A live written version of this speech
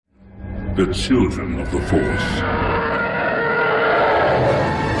The Children of the Force.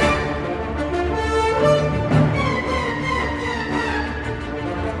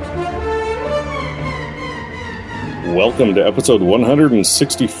 Welcome to episode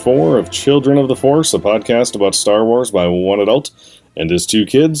 164 of Children of the Force, a podcast about Star Wars by one adult and his two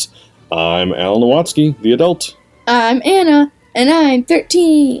kids. I'm Al Nowatzki, the adult. I'm Anna, and I'm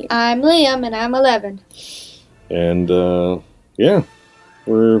 13. I'm Liam, and I'm 11. And, yeah,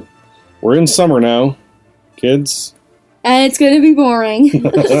 we're in summer now, kids. And it's going to be boring.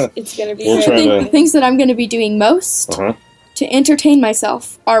 It's going to be The things that I'm going to be doing most to entertain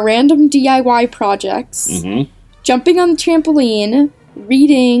myself are random DIY projects, jumping on the trampoline,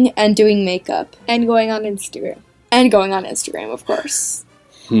 reading, and doing makeup. And going on Instagram. And going on Instagram, of course.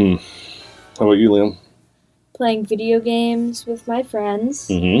 How about you, Liam? Playing video games with my friends.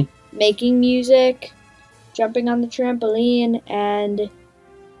 Making music. Jumping on the trampoline. And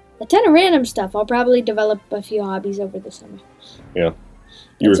a ton of random stuff. I'll probably develop a few hobbies over the summer. Yeah.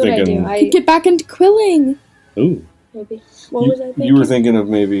 That's what I do. I could get back into quilling. Ooh. Maybe. What was I thinking? You were thinking of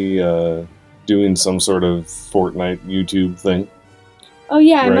maybe doing some sort of Fortnite YouTube thing? Oh,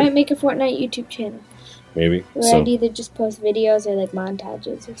 yeah. I Right. might make a Fortnite YouTube channel. Maybe. Where I'd either just post videos or, like,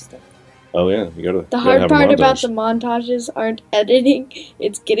 montages or stuff. Oh, yeah. The hard part about the montages aren't editing.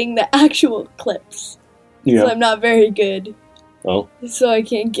 It's getting the actual clips. Yeah. So I'm not very good. Oh. So I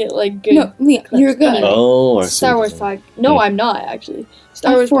can't get, like, good No, Liam, clips. you're good. Anyway, Oh, I see. Star Wars podcast. No, I'm not, actually.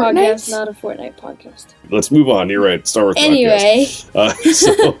 Star Wars Fortnite? podcast, not a Fortnite podcast. Let's move on. You're right. Star Wars Anyway.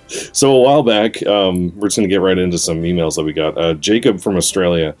 podcast. So a while back, we're just going to get right into some emails that we got. Jacob from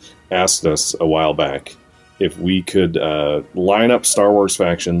Australia asked us a while back if we could line up Star Wars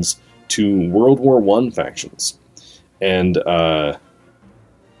factions to World War I factions. And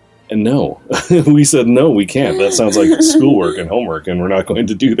no. We said, no, we can't. That sounds like schoolwork and homework, and we're not going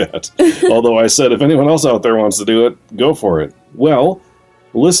to do that. Although I said, if anyone else out there wants to do it, go for it. Well,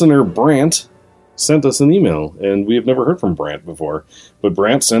 listener Brant sent us an email, and we have never heard from Brant before, but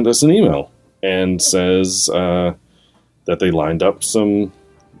Brant sent us an email and says that they lined up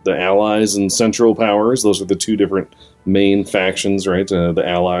the Allies and Central Powers. Those are the two different main factions, right? The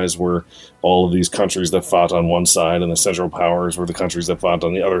Allies were all of these countries that fought on one side, and the Central Powers were the countries that fought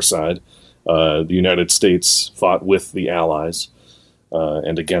on the other side. The United States fought with the Allies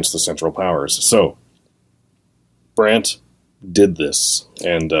and against the Central Powers. So, Brant did this,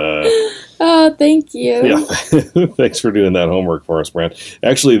 and Oh, thank you. yeah, thanks for doing that homework for us, Brant.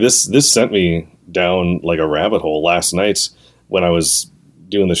 Actually, this sent me down like a rabbit hole last night when I was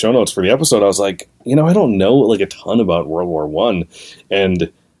doing the show notes for the episode. I was like, I don't know like a ton about World War I, and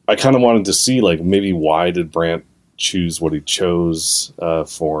I kind of wanted to see like maybe why did Brant choose what he chose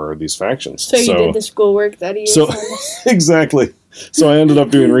for these factions. So you did the schoolwork that he so is exactly. So I ended up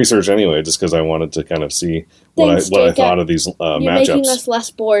doing research anyway, just because I wanted to kind of see what I thought of these matchups. You're making us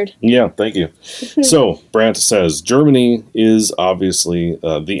less bored. Yeah, thank you. So Brant says Germany is obviously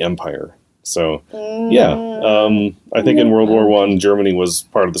the empire. So yeah, I think in World War I, Germany was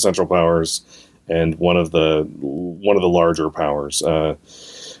part of the Central Powers and one of the larger powers.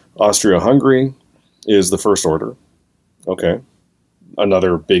 Austria-Hungary is the First Order. Okay,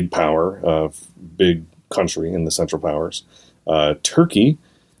 another big power, big country in the Central Powers. Turkey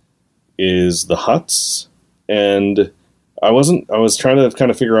is the Huts, and I was trying to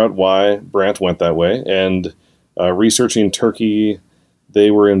kind of figure out why Brant went that way, and researching Turkey, they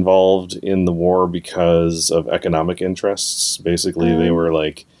were involved in the war because of economic interests. Basically, they were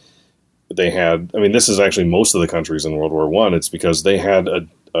like, this is actually most of the countries in World War I. It's because they had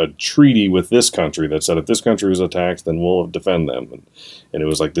a treaty with this country that said if this country was attacked, then we'll defend them. And it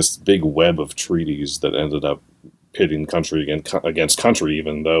was like this big web of treaties that ended up pitting country against country,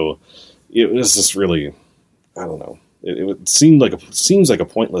 even though it was just really, I don't know. It seems like a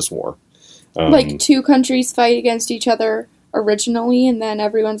pointless war. Like two countries fight against each other originally, and then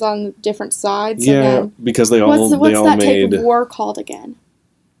everyone's on different sides. Yeah, and then because they all what's that made type of war called again?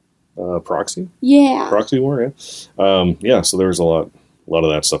 Proxy. Yeah, Proxy war. Yeah. So there was a lot of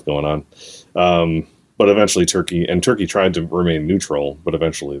that stuff going on. But eventually Turkey tried to remain neutral, but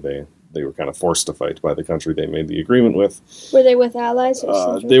eventually they were kind of forced to fight by the country they made the agreement with. Were they with Allies?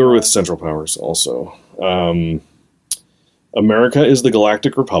 Or they were with Central Powers also. America is the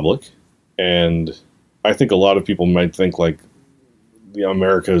Galactic Republic, and I think a lot of people might think like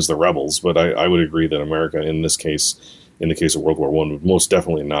America is the rebels, but I would agree that America in this case, in the case of World War I, would most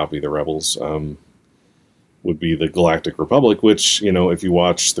definitely not be the rebels. Would be the Galactic Republic, which, if you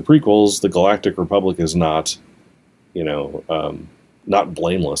watch the prequels, the Galactic Republic is not, not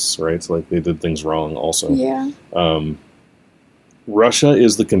blameless, right? It's like they did things wrong also. Yeah. Russia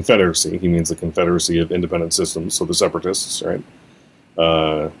is the Confederacy. He means the Confederacy of Independent Systems, so the Separatists, right?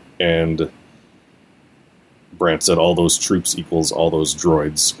 And Brant said all those troops equals all those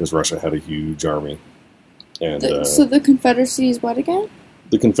droids, because Russia had a huge army. And So the Confederacy is what again?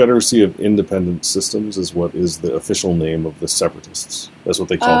 the Confederacy of Independent Systems is what is the official name of the Separatists. That's what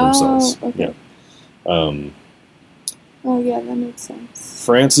they call themselves. Okay. Yeah. Oh, yeah, that makes sense.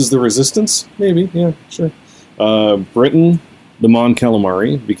 France is the Resistance? Maybe, yeah, sure. Britain, the Mon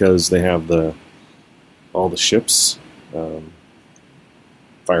Calamari, because they have all the ships,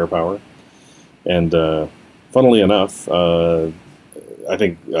 firepower. And funnily enough, I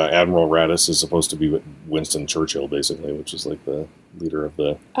think Admiral Raddus is supposed to be Winston Churchill, basically, which is like the leader of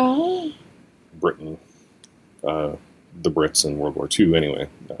the Britain, the Brits in World War II, anyway.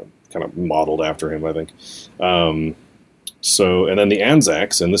 Kind of modeled after him, I think. And then the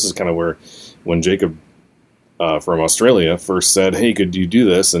Anzacs, and this is kind of where, when Jacob from Australia first said, hey, could you do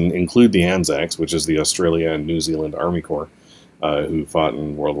this and include the Anzacs, which is the Australia and New Zealand Army Corps, who fought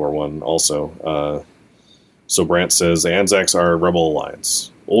in World War I also. So Brant says the Anzacs are a rebel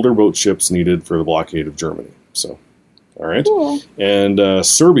alliance. Older boat ships needed for the blockade of Germany. So, all right. Cool. And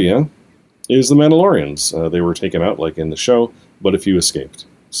Serbia is the Mandalorians. They were taken out, like in the show, but a few escaped.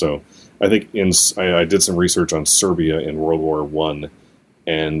 So I think I did some research on Serbia in World War I,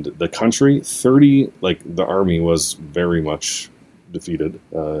 and the country, the army was very much defeated,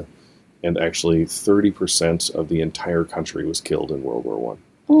 and actually 30% of the entire country was killed in World War I.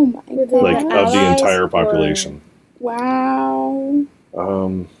 Oh my god. Like, of the entire population. Wow.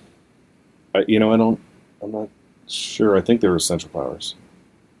 I'm not sure. I think they were Central Powers.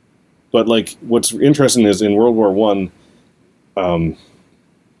 But, like, what's interesting is in World War I,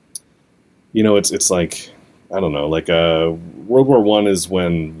 it's like, I don't know, like, World War I is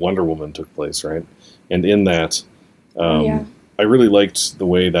when Wonder Woman took place, right? And in that, I really liked the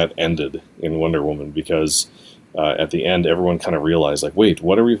way that ended in Wonder Woman, because at the end, everyone kind of realized, like, wait,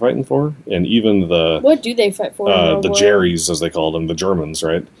 what are we fighting for? And even what do they fight for? The Jerrys, as they called them, the Germans,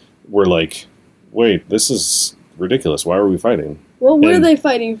 right, were like, wait, this is ridiculous. Why are we fighting? Well, what are they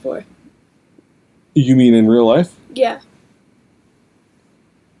fighting for? You mean in real life? Yeah.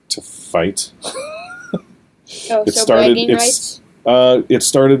 To fight. Bragging rights? It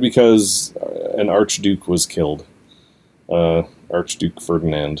started because an archduke was killed. Archduke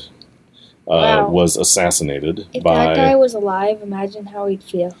Ferdinand was assassinated if by... that guy was alive, imagine how he'd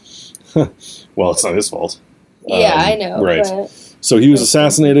feel. Well, it's not his fault. Yeah, I know. Right. But... So he was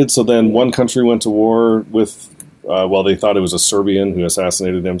assassinated, so then one country went to war with... they thought it was a Serbian who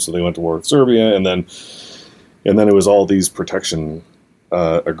assassinated him, so they went to war with Serbia, and then it was all these protection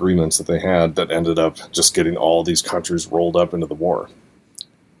agreements that they had that ended up just getting all these countries rolled up into the war.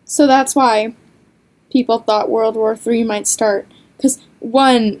 So that's why people thought World War III might start. Because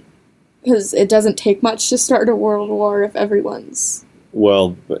it doesn't take much to start a world war if everyone's...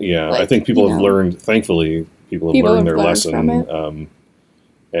 Well, yeah, I think people have learned, thankfully, people have learned their lesson.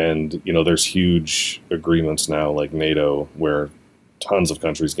 And, there's huge agreements now, like NATO, where tons of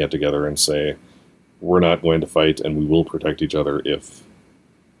countries get together and say, we're not going to fight and we will protect each other if,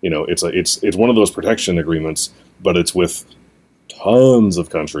 it's one of those protection agreements, but it's with tons of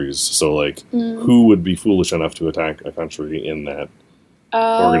countries. So, like, who would be foolish enough to attack a country in that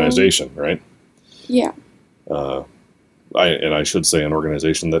organization, right? Yeah. I should say an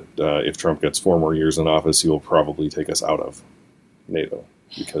organization that if Trump gets 4 more years in office, he will probably take us out of NATO,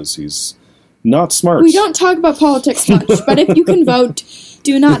 because he's not smart. We don't talk about politics much, but if you can vote,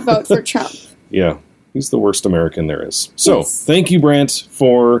 do not vote for Trump. Yeah, he's the worst American there is. So, Thank you, Brant,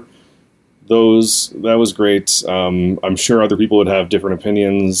 for those. That was great. I'm sure other people would have different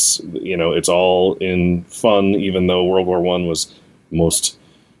opinions. It's all in fun, even though World War I was most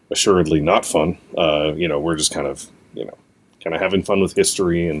assuredly not fun. We're just kind of having fun with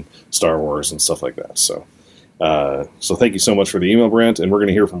history and Star Wars and stuff like that. So thank you so much for the email, Brant, and we're going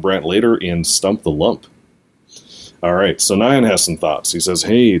to hear from Brant later in Stump the Lump. All right, so Nyan has some thoughts. He says,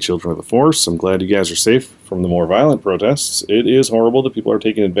 hey, children of the Force, I'm glad you guys are safe from the more violent protests. It is horrible that people are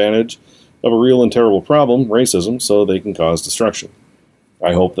taking advantage of a real and terrible problem, racism, so they can cause destruction.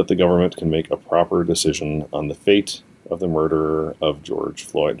 I hope that the government can make a proper decision on the fate of the murderer of George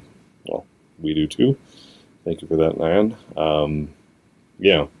Floyd. Well, we do too. Thank you for that, Nyan.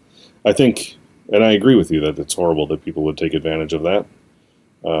 Yeah, I think, and I agree with you that it's horrible that people would take advantage of that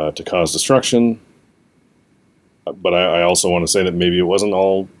to cause destruction. But I also want to say that maybe it wasn't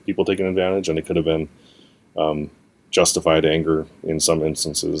all people taking advantage, and it could have been justified anger in some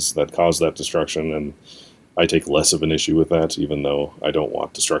instances that caused that destruction. And I take less of an issue with that, even though I don't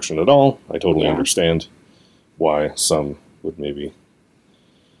want destruction at all. I totally understand why some would maybe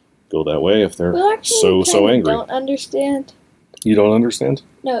go that way if they're Well, actually, so angry. Don't understand. You don't understand?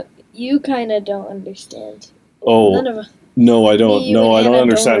 No, you kind of don't understand. Oh, None of us. no, I don't. Me, No, you, I and don't Anna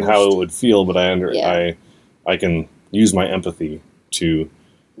understand don't how it understand. would feel, but Yeah. I can use my empathy to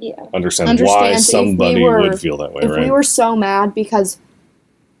Yeah. understand why Understand if somebody we were- would feel that way, If right? we were so mad because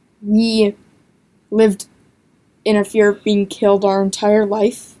we lived in a fear of being killed our entire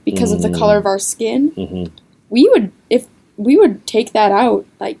life because of the color of our skin, hmm we would take that out.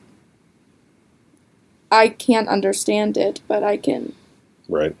 Like, I can't understand it, but I can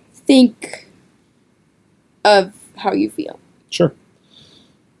Right. think of how you feel. Sure.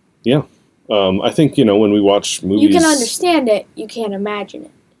 Yeah. I think, when we watch movies... You can understand it. You can't imagine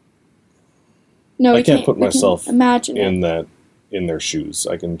it. No, I we can't put we myself imagine it. in their shoes.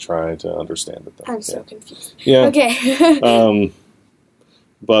 I can try to understand it, though. I'm so confused. Yeah. Okay.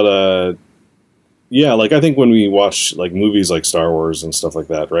 But yeah, like I think when we watch like movies like Star Wars and stuff like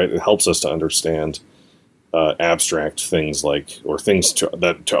that, right, it helps us to understand abstract things or things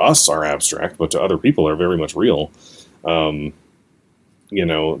that to us are abstract, but to other people are very much real. The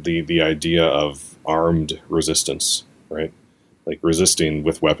idea of armed resistance, right? Like resisting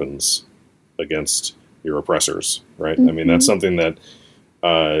with weapons against your oppressors, right? I mean, that's something that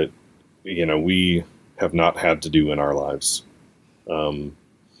we have not had to do in our lives.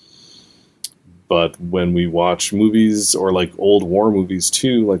 But when we watch movies or like old war movies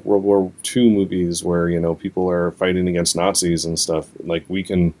too, like World War II movies where, people are fighting against Nazis and stuff, like we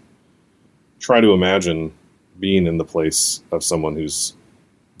can try to imagine being in the place of someone who's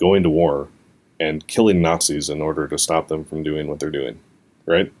going to war and killing Nazis in order to stop them from doing what they're doing,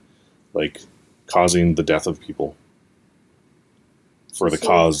 right? Like causing the death of people for the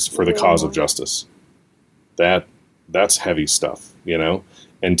cause of justice. That's heavy stuff,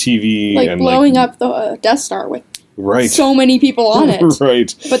 And TV Like and blowing up the Death Star with right. so many people on it.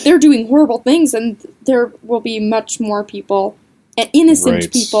 Right. But they're doing horrible things, and there will be much more people, and innocent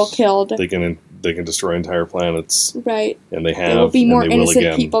Right. people killed. They can destroy entire planets, Right. and they have. There will be more and they will innocent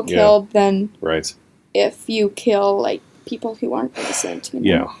again. people Yeah. killed than Right. if you kill like people who aren't innocent.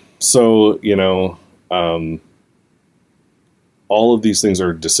 Yeah. So all of these things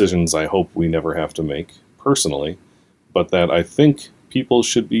are decisions I hope we never have to make personally, but that I think people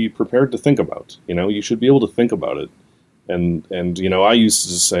should be prepared to think about. You should be able to think about it. And I used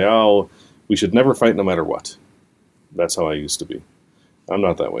to say, oh, we should never fight no matter what. That's how I used to be. I'm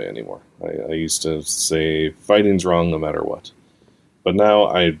not that way anymore. I used to say fighting's wrong no matter what. But now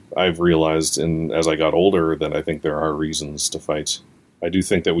I've realized, as I got older, that I think there are reasons to fight. I do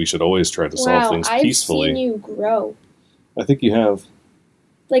think that we should always try to solve things peacefully. I've seen you grow. I think you have.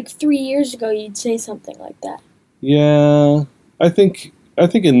 Like 3 years ago, you'd say something like that. Yeah, I think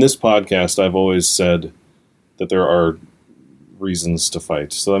in this podcast I've always said that there are reasons to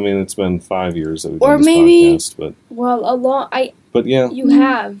fight. So I mean, it's been 5 years that we've done this podcast, but yeah, You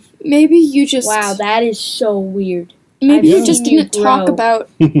have. Maybe you just Wow, that is so weird. maybe I've you just seen you didn't talk grow. about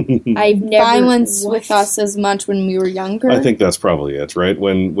I've never violence what? with us as much when we were younger. I think that's probably it, right?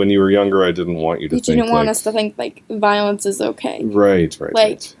 When you were younger, I didn't want you to you think didn't want like, us to think like violence is okay. right. Like,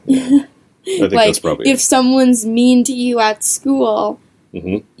 Right. Yeah. I think like that's probably if someone's mean to you at school,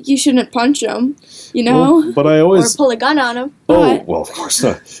 it. you shouldn't punch them. Well, but I Or always. pull a gun on him. but- Well, of course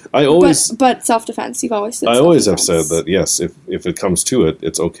not. I always. But self-defense. You've always said. I always have said self-defense. that yes, if it comes to it,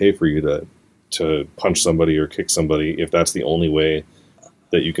 it's okay for you to punch somebody or kick somebody if that's the only way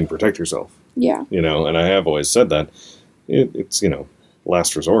that you can protect yourself. Yeah. And I have always said that it's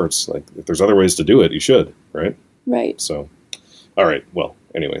last resorts. Like if there's other ways to do it, you should, right? Right. So, all right. Well,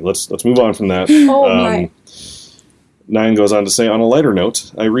 anyway, let's move on from that. Oh my. Nine goes on to say, on a lighter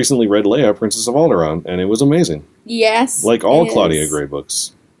note, I recently read Leia, Princess of Alderaan, and it was amazing. Yes. Like all it Claudia is. Gray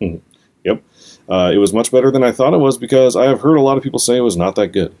books. Yep. It was much better than I thought it was because I have heard a lot of people say it was not that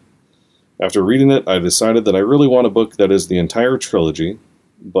good. After reading it, I decided that I really want a book that is the entire trilogy,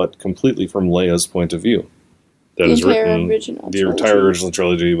 but completely from Leia's point of view. That The is entire written original the trilogy. entire original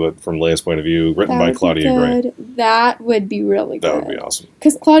trilogy, but from Leia's point of view, written by That would be Claudia Gray. good. That would be really good. That would be awesome.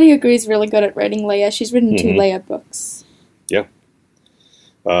 Because Claudia Gray's really good at writing Leia. She's written 2 Mhm. Leia books.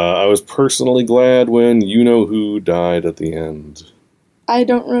 I was personally glad when You-Know-Who died at the end. I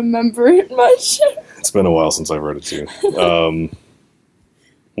don't remember it much. It's been a while since I've read it too.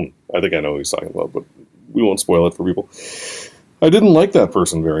 I think I know who he's talking about, but we won't spoil it for people. I didn't like that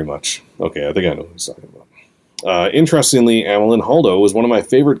person very much. Okay, I think I know who he's talking about. Interestingly, Amelin Haldo was one of my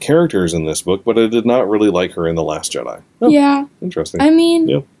favorite characters in this book, but I did not really like her in The Last Jedi. Oh, Yeah. interesting. I mean,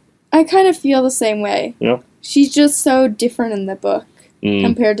 Yeah. I kind of feel the same way. Yeah. She's just so different in the book Mm,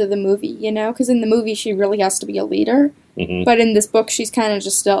 compared to the movie, Because in the movie, she really has to be a leader. Mhm. but in this book, she's kind of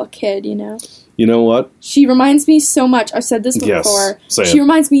just still a kid, you know? You know what? She reminds me so much. I've said this Yes, before. say She it.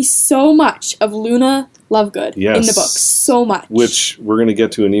 reminds me so much of Luna Lovegood in Yes. the book. So much. Which we're going to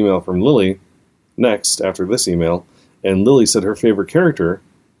get to an email from Lily next after this email. And Lily said her favorite character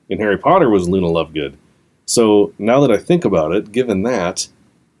in Harry Potter was Luna Lovegood. So now that I think about it, given that,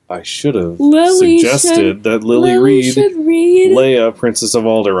 I should have suggested that Lily read should read. Leia, Princess of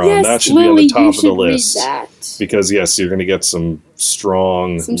Alderaan. Yes, That should Lily, be you on the top of should the read list. that. Because, yes, you're going to get some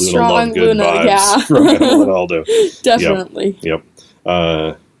strong Luna strong Lovegood Luna, vibes yeah. from Emma and Aldo. Definitely. Yep.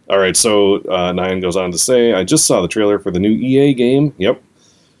 All right, so Nyan goes on to say, I just saw the trailer for the new EA game. Yep.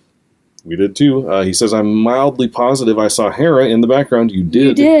 We did too. He says, I'm mildly positive I saw Hera in the background. You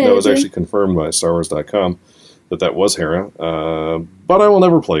did. That was actually confirmed by StarWars.com that was Hera. But I will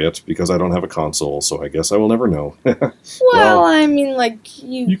never play it because I don't have a console, so I guess I will never know. Well, I mean, like,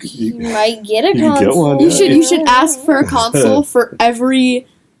 you might get a you can console. get one, You yeah. should ask for a console for every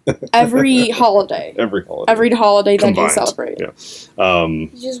holiday. Every holiday. Every holiday that you Combined. celebrate. Yeah.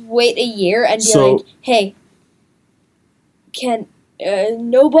 Just wait a year and be So- like, hey, can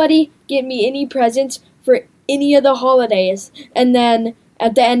nobody get me any presents for any of the holidays? And then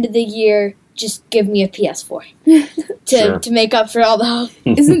at the end of the year, just give me a PS4 Sure. to make up for all the.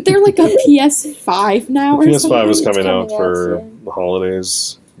 Isn't there like a PS5 now or PS5 something? is coming out coming out for soon. the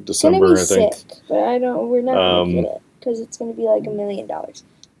holidays, It's gonna December, be I think. sick, but we're not gonna get Um, it because it's gonna be like $1 million.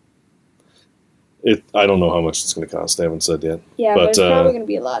 I don't know how much it's going to cost. They haven't said yet. Yeah, But, but it's probably gonna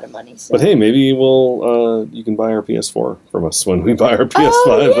be a lot of money. So. But hey, maybe you can buy our PS4 from us when we buy our PS5.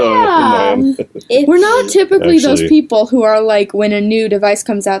 Oh, yeah. If- We're not typically those Actually- people who are like, when a new device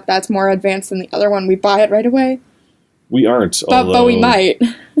comes out that's more advanced than the other one, we buy it right away. We aren't, But we although, might.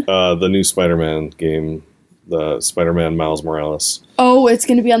 The new Spider-Man game, the Spider-Man Miles Morales, Oh, it's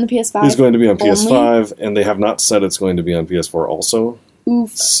going to be on the PS5. is going to be on only? PS5, and they have not said it's going to be on PS4 also.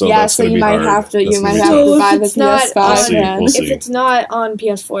 Oof. So yeah, that's so gonna you be might hard. have to. That's You gonna might be have tough. to buy If the it's not PS5. We'll see, then. we'll see. If it's not on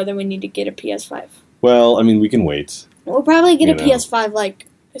PS4, then we need to get a PS5. Well, I mean, we can wait. We'll probably get You a know. PS5 like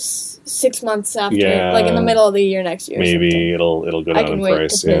 6 months after, Yeah. like in the middle of the year next year. or Maybe something. it'll go I down can in wait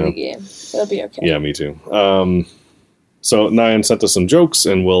price. to play Yeah. the game. It'll be okay. Yeah, me too. So Nyan sent us some jokes,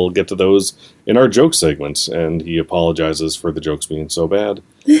 and we'll get to those in our joke segment. And he apologizes for the jokes being so bad.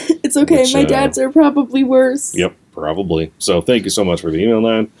 It's okay. Which, My dad's are probably worse. Yep, probably. So thank you so much for the email,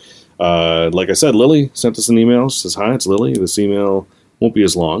 Nyan. Like I said, Lily sent us an email. She says, hi, it's Lily. This email won't be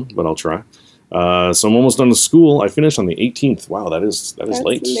as long, but I'll try. So I'm almost done with school. I finished on the 18th. Wow, that is That's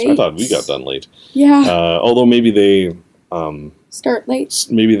late. I late. thought we got done late. Yeah. Although maybe they Start late.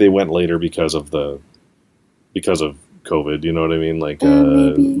 went later because of COVID. You know what I mean? Like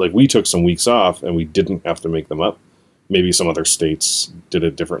Maybe. like we took some weeks off and we didn't have to make them up. Maybe some other states did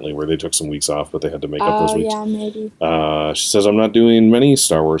it differently, where they took some weeks off, but they had to make up those Oh, weeks. yeah, maybe. She says, I'm not doing many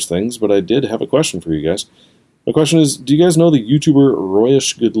Star Wars things, but I did have a question for you guys. My question is, do you guys know the YouTuber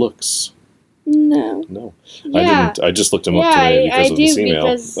Royish Good Looks? No. No. Yeah. I didn't. I just looked him up Yeah, today because I of do this email.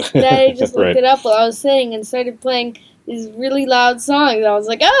 because I just looked Right. it up while I was sitting and started playing these really loud songs. I was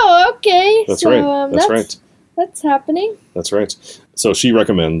like, oh, okay. That's so, right. That's right. That's happening. That's right. So she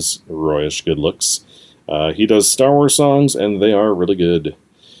recommends Royish Good Looks. He does Star Wars songs, and they are really good.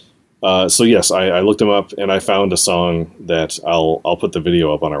 So yes, I looked him up, and I found a song that I'll put the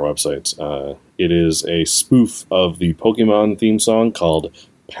video up on our website. It is a spoof of the Pokemon theme song called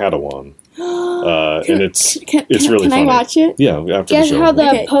Padawan, and it's really Can funny. I watch it? Yeah, after Guess the show. how the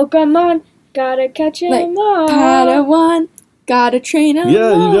Okay. Pokemon gotta catch 'em Like, all. Padawan, gotta train 'em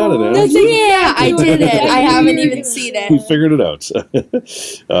Yeah, you got it, Anna. That's it. Yeah, I did it. I haven't You're even gonna seen We it. figured it out.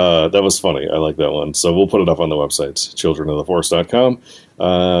 That was funny. I like that one. So we'll put it up on the website,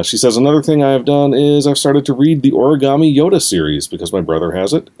 childrenoftheforce.com. She says, another thing I have done is I've started to read the Origami Yoda series because my brother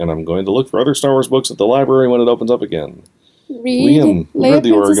has it, and I'm going to look for other Star Wars books at the library when it opens up again. Liam, read the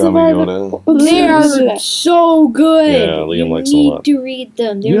Origami Yoda. They are so good. Yeah, Liam you likes them a need lot. to read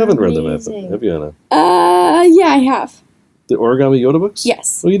them. They're You haven't read them, amazing. have you, Anna? Yeah, I have. The Origami Yoda books?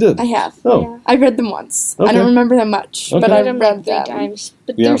 Yes, Oh, you did? I have. Oh, Yeah. I read them once. I Okay. don't remember them much, Okay. but I I read them like read 3 them. times,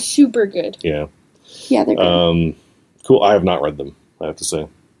 but Yeah. they're super good. yeah. Yeah, they're good. Cool. I have not read them, I have to say.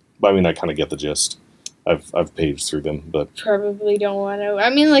 But I mean, I kind of get the gist. I've paged through them, but Probably don't want to. I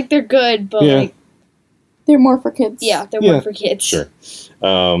mean, like they're good, but Yeah. like They're more for kids. yeah, they're Yeah, more for kids. sure.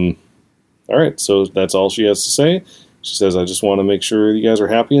 All right, so that's all she has to say. She says, I just want to make sure you guys are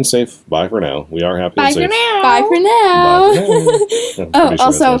happy and safe. Bye for now. We are happy Bye and for safe. now. Bye for now. Bye for now. I'm pretty Oh, sure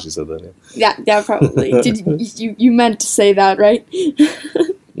also- that's why she said that. Yeah, probably. Did you meant to say that, right? Yeah.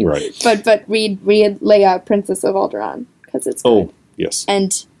 Right. But read Leia, Princess of Alderaan, because it's good. Oh, yes.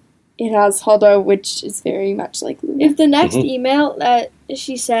 And It has Holdo, which is very much like Luna. If the next email that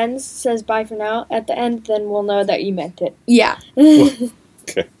she sends says bye for now at the end, then we'll know that you meant it. Yeah.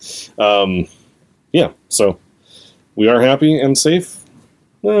 Okay. Yeah, so we are happy and safe.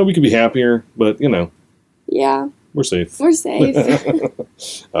 We could be happier, but, Yeah. we're safe. We're safe.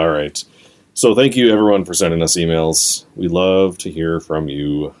 All right. So thank you, everyone, for sending us emails. We love to hear from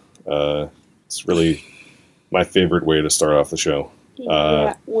you. It's really my favorite way to start off the show.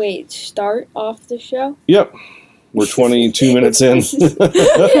 Yeah. Wait, start off the show? Yep. We're 22 minutes in. Yeah,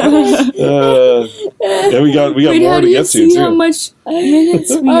 we got Wait, more how to do you get to, see too. how much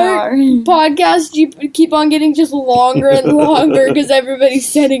minutes we Our are? podcast keep on getting just longer and longer because everybody's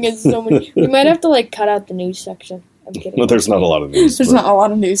sending us so many. We might have to cut out the news section. I'm kidding. But there's not a lot of news. There's not a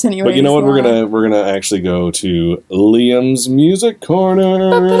lot of news anyway. But you know what? We're gonna actually go to Liam's Music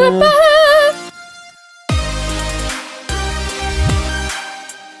Corner.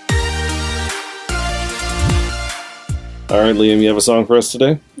 All right, Liam, you have a song for us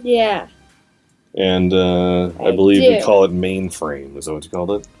today? Yeah. And I believe we call it Mainframe. Is that what you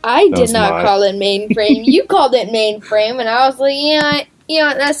called it? I That did was not my- call it mainframe. You called it mainframe, and I was like,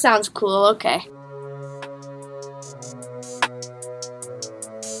 yeah, that sounds cool. Okay.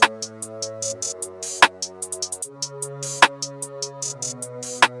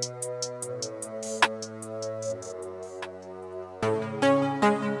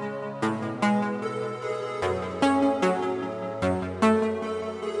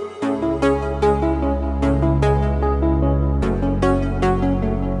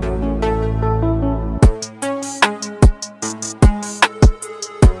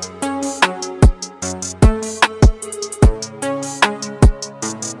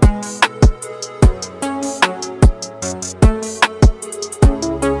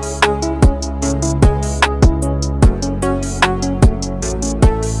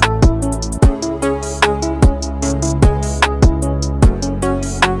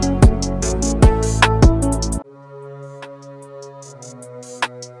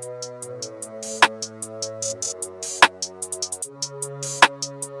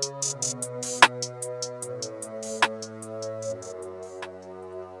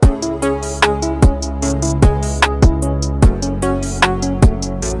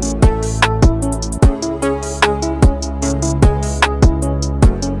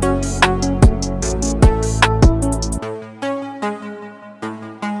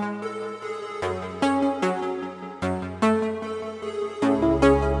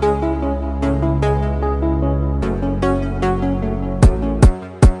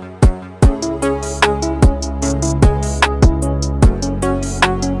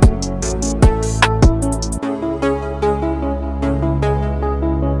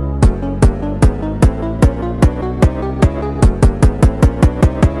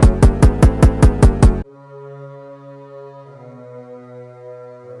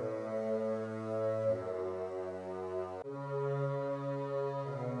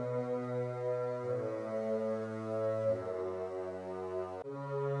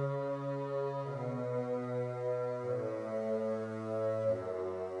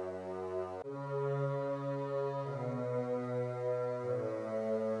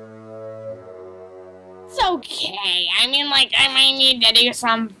 It's okay. I might need to do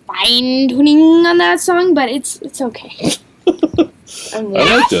some fine tuning on that song, but it's okay. I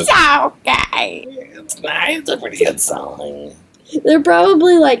liked it. Okay. It's nice. It's a pretty good song. They're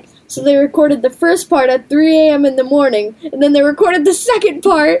probably so they recorded the first part at 3 a.m. in the morning, and then they recorded the second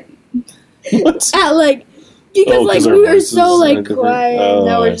part What? at because our we were voices so are different. quiet, and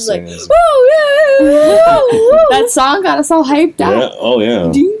now Oh, we're I just see, like, I see. woo, yeah, woo, That song got us all hyped Yeah. up. Oh, yeah.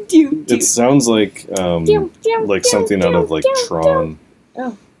 Doom, doom, doom. It sounds like something out of Tron.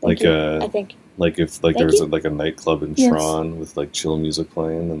 Oh, Like thank you, I think. Like if Thank there was you. a nightclub in Yes. Tron with chill music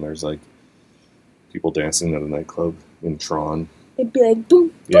playing, and there's people dancing at a nightclub in Tron. It'd be like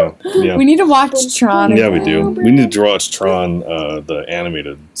boom. Yeah, yeah, We need to watch Tron. yeah. We again. do. We need to watch Tron, the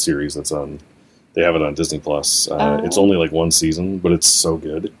animated series that's on. They have it on Disney Plus. It's only one season, but it's so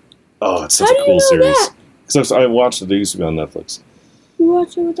good. Oh, it's such How a do you cool know series. that? Because I watched it. It used to be on Netflix. You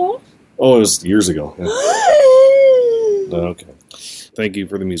watch it with us? Oh, it was years ago. Yeah. Okay. Thank you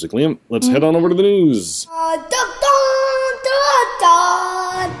for the music, Liam. Let's head on over to the news.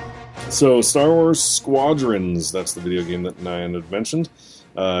 So, Star Wars Squadrons, that's the video game that Nyan had mentioned,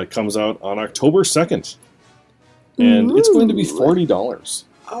 comes out on October 2nd. And it's going to be $40.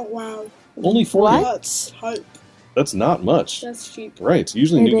 Oh wow. Only 40. That's hype. That's not much. That's cheap. Right.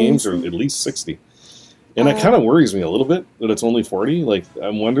 Usually It new games is. are at least 60. And that kind of worries me a little bit that it's only 40.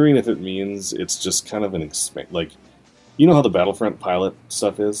 I'm wondering if it means it's just kind of an you know how the Battlefront pilot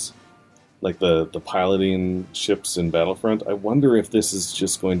stuff is? like the piloting ships in Battlefront. I wonder if this is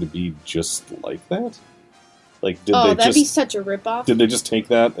just going to be just like that. Like, that'd be such a ripoff. Did they just take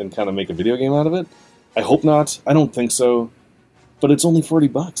that and kind of make a video game out of it? I hope not. I don't think so. But it's only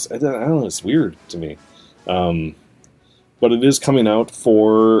 $40. I don't know. It's weird to me. But it is coming out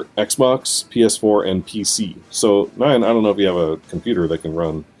for Xbox, PS4, and PC. So, Ryan, I don't know if you have a computer that can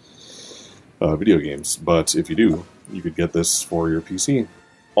run video games, but if you do, you could get this for your PC.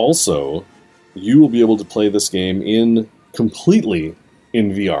 Also, you will be able to play this game completely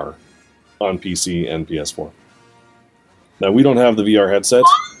in VR on PC and PS4. Now, we don't have the VR headset,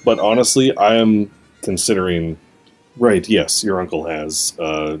 but honestly, I am considering... Right, yes, your uncle has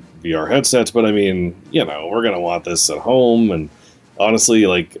a VR headset, but I mean, we're going to want this at home, and honestly,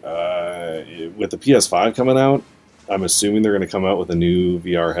 like, with the PS5 coming out, I'm assuming they're going to come out with a new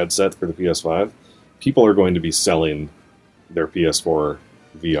VR headset for the PS5. People are going to be selling their PS4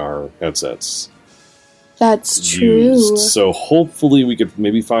 VR headsets. That's true. So hopefully we could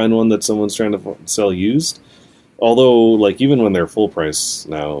maybe find one that someone's trying to sell used. Although, like, even when they're full price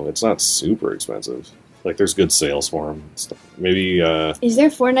now, it's not super expensive. Like, there's good sales for them. Maybe, Is there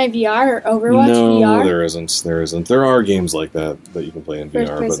Fortnite VR or Overwatch VR? No, there isn't. There isn't. There are games like that you can play in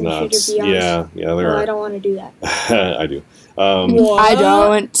VR, but not... Yeah, there are. I don't want to do that. I do. I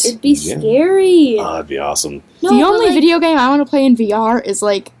don't. It'd be scary. It'd be awesome. No, the only video game I want to play in VR is,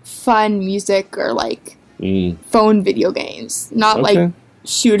 like, fun music or, like, phone video games. Not, like,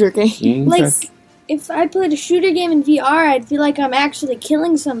 shooter games. Okay. Like, if I played a shooter game in VR, I'd feel like I'm actually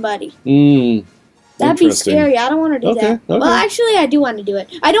killing somebody. That'd be scary. I don't want to do that. Okay. Well, actually, I do want to do it.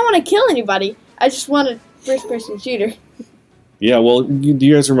 I don't want to kill anybody. I just want a first-person shooter. Yeah, well, do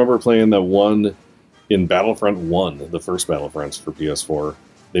you guys remember playing that one in Battlefront 1, the first Battlefronts for PS4?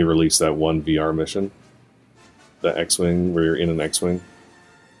 They released that one VR mission, the X-Wing, where you're in an X-Wing,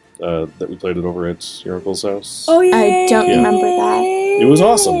 that we played it over at your uncle's house. Oh, yeah. I don't remember that. It was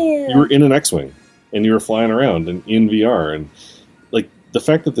awesome. You were in an X-Wing, and you were flying around in VR, and the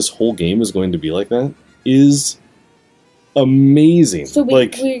fact that this whole game is going to be like that is amazing. So we're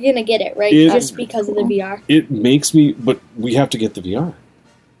going to get it, right? Just because of the VR? It makes me... But we have to get the VR.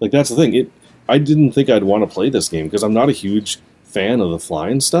 Like, that's the thing. I didn't think I'd want to play this game, because I'm not a huge fan of the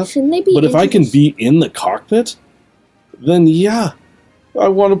flying stuff. Shouldn't they be... But if I can be in the cockpit, then yeah, I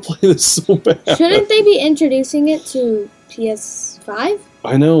want to play this so bad. Shouldn't they be introducing it to PS5?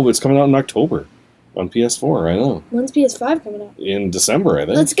 I know, but it's coming out in October. On PS4, I know. When's PS5 coming out? In December, I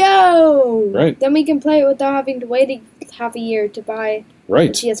think. Let's go! Right. Then we can play it without having to wait half a year to buy the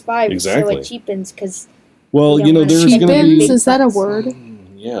PS5. Exactly. So it cheapens, because... Well, there's going to be... Cheapens? Is that a word?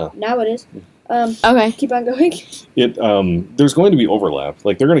 Yeah. Now it is. Okay. Keep on going. There's going to be overlap.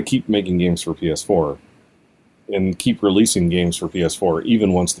 Like, they're going to keep making games for PS4 and keep releasing games for PS4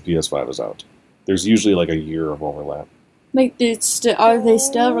 even once the PS5 is out. There's usually, like, a year of overlap. Like, are they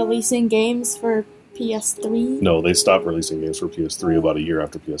still releasing games for PS3? No, they stopped releasing games for PS3 about a year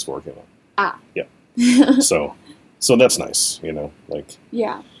after PS4 came out. Yeah. so that's nice, like...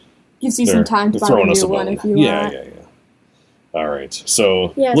 Yeah. Gives you some time to buy a new one if you want. Yeah. All right,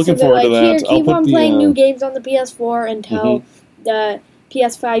 so looking forward to that. Keep on playing new games on the PS4 until the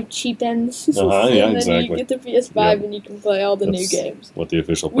PS5 cheapens. Yeah, exactly. Then you get the PS5 and you can play all the new games. What the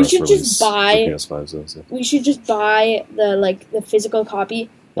official press release for PS5 says. Yeah. We should just buy the physical copy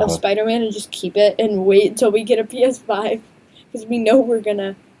of Spider-Man and just keep it and wait until we get a PS5, because we know we're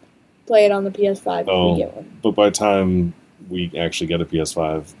gonna play it on the PS5 if we get one. But by the time we actually get a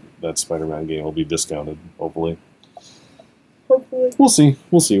PS5, that Spider-Man game will be discounted, hopefully. We'll see.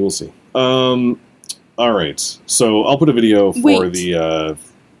 All right, so I'll put a video for the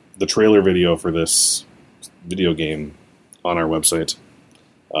trailer video for this video game on our website,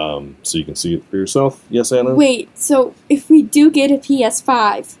 so you can see it for yourself. Yes, Anna? Wait, so if we do get a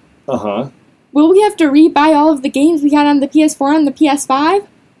PS5, will we have to re-buy all of the games we got on the PS4 and the PS5?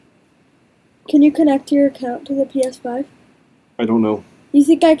 Can you connect your account to the PS5? I don't know. You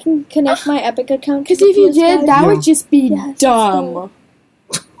think I can connect my Epic account to the PS5? Because if you did, that would just be dumb.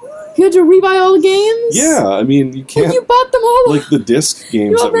 You had to rebuy all the games? Yeah, I mean, you can't... Well, you bought them all. Like, the disc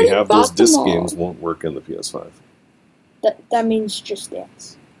games that we have, those disc games won't work in the PS5. That means Just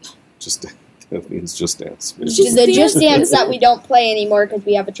Dance. That means Just Dance. The Just Dance that we don't play anymore because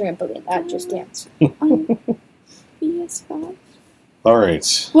we have a trampoline. That Just Dance. PS5. All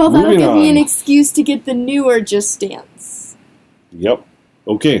right. Well, that'll give me an excuse to get the newer Just Dance. Yep.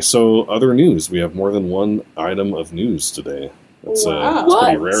 Okay, so other news. We have more than one item of news today. It's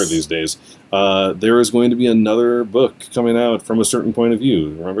pretty rare these days. There is going to be another book coming out from A Certain Point of View.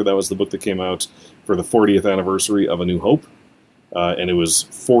 Remember, that was the book that came out for the 40th anniversary of A New Hope? and it was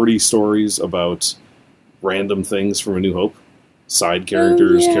 40 stories about random things from A New Hope. Side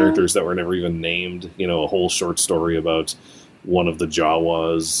characters, characters that were never even named. You know, a whole short story about one of the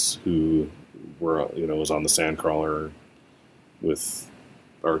Jawas who was on the Sandcrawler with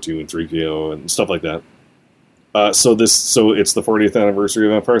R2 and 3PO and stuff like that. So it's the 40th anniversary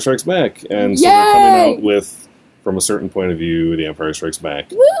of Empire Strikes Back, and so they're coming out with, from a certain point of view, The Empire Strikes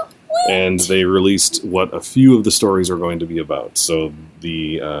Back. And they released what a few of the stories are going to be about. So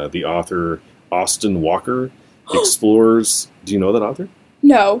the author Austin Walker explores. Do you know that author?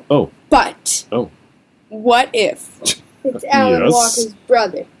 No. Oh. But. Oh. What if? It's Alan Walker's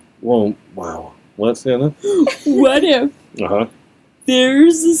brother. Well, wow. What's Anna? What if?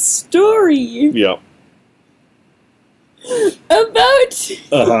 There's a story. Yeah. About.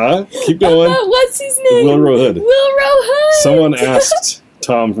 Keep going. About what's his name? Wilro Hood. Wilro Hood. Someone asked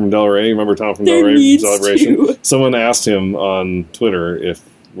Tom from Del Rey. Remember Tom from Del Rey Celebration? Someone asked him on Twitter if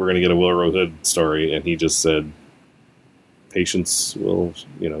we're going to get a Wilro Hood story, and he just said, "Patience will,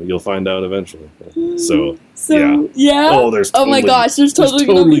 you'll find out eventually." So yeah. Oh my gosh, there's totally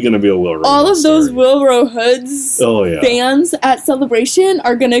going to be a Wilro. All Hood of those story. Wilro Hoods fans at Celebration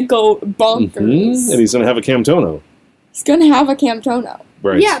are going to go bonkers. And he's going to have a Camtono. He's going to have a Camtono.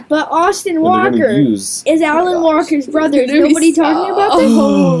 Right. Yeah, but Austin Walker is Alan Walker's brother. Is nobody talking about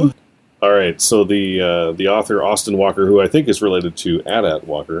this? All right, so the author Austin Walker, who I think is related to AT-AT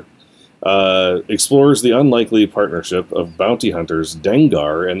Walker, explores the unlikely partnership of bounty hunters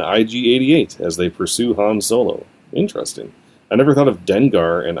Dengar and IG-88 as they pursue Han Solo. Interesting. I never thought of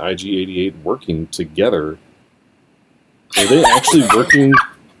Dengar and IG-88 working together. Were they actually working?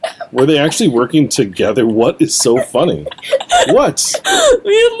 Were they actually working together? What is so funny? What?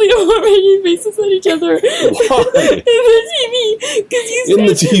 Me and Leo were making faces at each other. Why? In the TV. Because you said in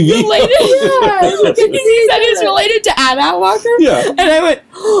the TV? Related. Because you said he was related to AT-AT Walker. Yeah. And I went,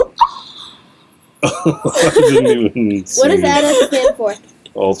 I didn't even see. What does AT-AT stand for?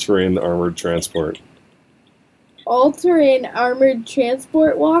 All-Terrain Armored Transport. All-Terrain Armored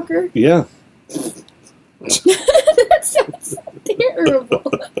Transport Walker? Yeah. That sounds terrible.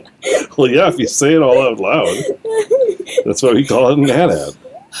 Well, yeah, if you say it all out loud. That's why we call it an AT-AT.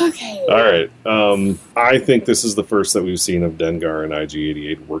 Okay. All right. I think this is the first that we've seen of Dengar and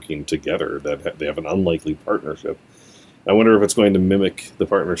IG-88 working together. That they have an unlikely partnership. I wonder if it's going to mimic the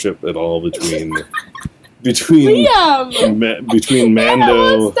partnership at all between Mando.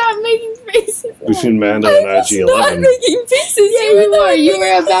 Stop making faces. Between Mando and IG-11. Stop making faces. You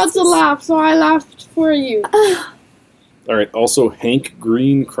were about to laugh, so I laughed for you. All right. Also, Hank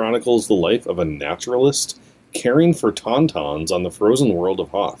Green chronicles the life of a naturalist caring for tauntauns on the frozen world of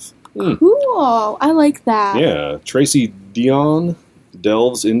Hoth. Cool. I like that. Yeah. Tracy Dion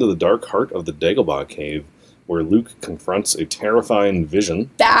delves into the dark heart of the Dagobah cave, where Luke confronts a terrifying vision.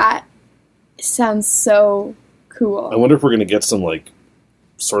 That sounds so cool. I wonder if we're going to get some,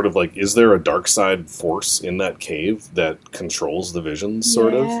 is there a dark side force in that cave that controls the visions,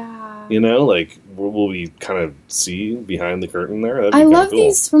 sort of? Will we kind of see behind the curtain there? That'd be I kinda love cool.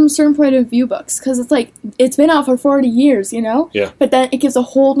 these from certain point of view books, because it's been out for 40 years, Yeah. But then it gives a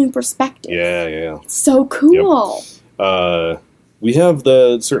whole new perspective. Yeah. It's so cool. Yep. We have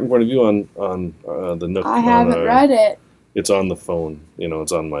the certain point of view on the Nook. I haven't read it. It's on the phone.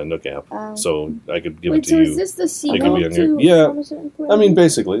 It's on my Nook app. So I could give it Wait, to so you. is this the It sequel could be on to your- From a Certain Point I of mean, View?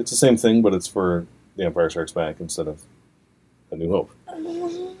 basically, it's the same thing, but it's for The Empire Strikes Back instead of A New Hope.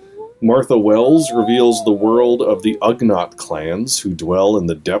 Martha Wells reveals the world of the Ugnaught clans who dwell in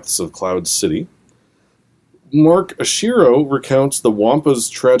the depths of Cloud City. Mark Ashiro recounts the Wampa's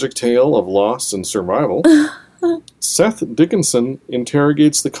tragic tale of loss and survival. Seth Dickinson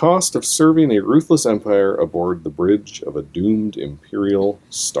interrogates the cost of serving a ruthless empire aboard the bridge of a doomed Imperial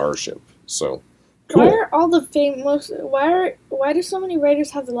starship. So, cool. Why are all the famous? Why do so many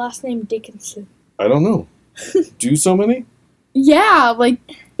writers have the last name Dickinson? I don't know. Do so many? Yeah,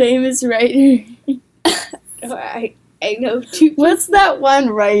 famous writer. I know two. What's that one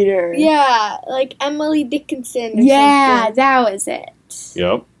writer? Yeah, like Emily Dickinson. Or Yeah, something. that was it.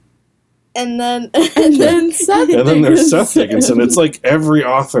 Yep. And then Seth And then there's Seth Dickinson. It's like every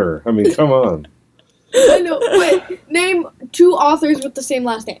author. I mean, come on. I know. Wait, name two authors with the same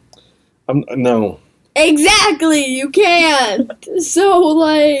last name. No. Exactly, you can't. So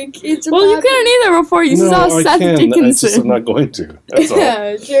it's Well, you couldn't either before you saw I Seth can. Dickinson. I'm not going to. That's all.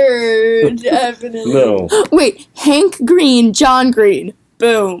 Yeah, sure, definitely. No. Wait, Hank Green, John Green.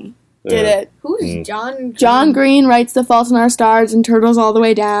 Boom. Did Yeah. it. Who's John? John Green writes The Fault in Our Stars and Turtles All the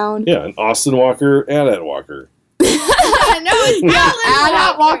Way Down. Yeah, and Austin Walker, AT-AT Walker. No, it's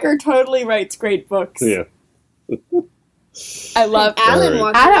AT-AT Walker totally writes great books. Yeah. I love Alan Alright.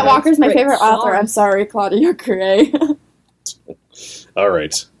 Walker. Alan Walker's my writes favorite great author. I'm songs. sorry, Claudia Gray. All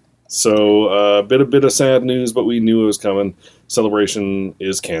right. So a bit of sad news, but we knew it was coming. Celebration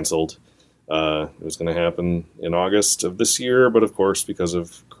is canceled. It was going to happen in August of this year, but of course, because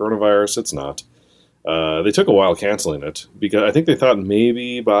of coronavirus, it's not. They took a while canceling it because I think they thought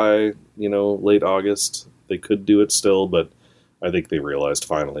maybe by late August they could do it still, but I think they realized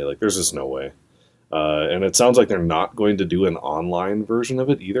finally like there's just no way. And it sounds like they're not going to do an online version of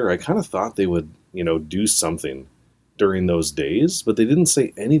it either. I kind of thought they would do something during those days, but they didn't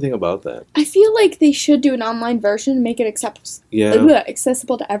say anything about that. I feel like they should do an online version and make it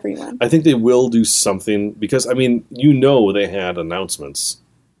accessible to everyone. I think they will do something because they had announcements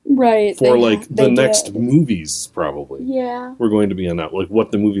Right. for they the next did. movies probably Yeah. were going to be announced, like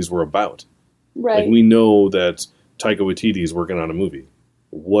what the movies were about. Right. Like we know that Taika Waititi is working on a movie.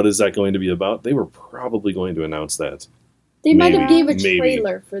 What is that going to be about? They were probably going to announce that. They might have gave a Maybe.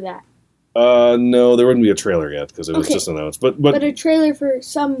 trailer for that. No, there wouldn't be a trailer yet because it was Okay. just announced. But But a trailer for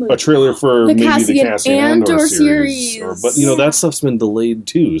some movie. a trailer for The maybe Cassian the Cassian Andor Andor series. series. But that stuff's been delayed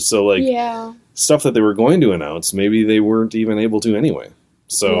too. So yeah. stuff that they were going to announce, maybe they weren't even able to anyway.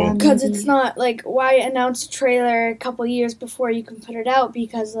 So Yeah. Because it's not, why announce a trailer a couple years before you can put it out?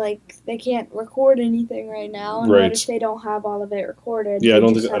 Because, they can't record anything right now. And Right. what if they don't have all of it recorded? Yeah, They I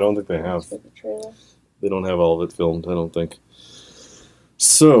don't just think they have. for the trailer. They don't have all of it filmed, I don't think.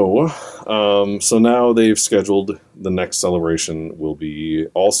 So now they've scheduled the next celebration will be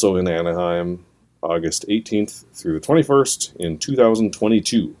also in Anaheim, August 18th through the 21st in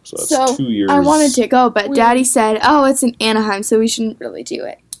 2022. So that's 2 years. I wanted to go, but We- Daddy said, "Oh, it's in Anaheim, so we shouldn't really do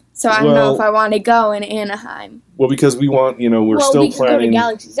it." So I don't know if I want to go in Anaheim. Well, because we want, we're still we could planning, go to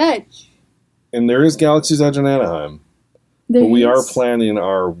Galaxy's Edge. and there is Galaxy's Edge in Anaheim. But we are There's- planning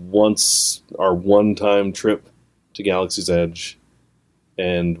our one-time trip to Galaxy's Edge,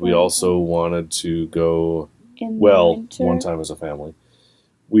 and we also wanted to go. in the Well, winter. one time as a family.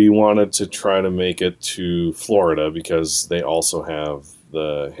 We wanted to try to make it to Florida because they also have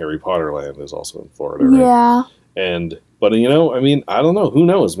the Harry Potter land is also in Florida, right? Yeah. But I don't know. Who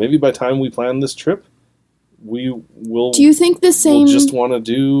knows? Maybe by the time we plan this trip, we will. Do you think the same? We'll just want to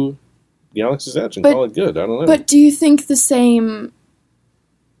do Galaxy's Edge and But- call it good. I don't know. But do you think the same?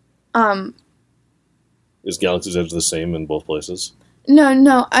 Is Galaxy's Edge the same in both places?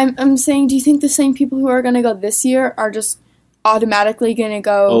 No. I'm saying, do you think the same people who are going to go this year are just automatically going to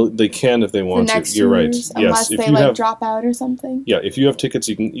go Oh, they can if they the want next to. You're right. years, Yes, unless if they you have drop out or something? yeah, if you have tickets,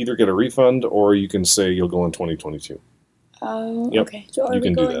 you can either get a refund or you can say you'll go in 2022. Oh, Yep. okay. So are You we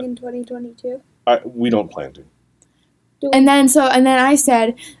can do going that. in 2022? We don't plan to. And then I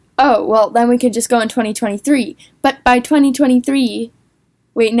said, oh, well, then we could just go in 2023. But by 2023,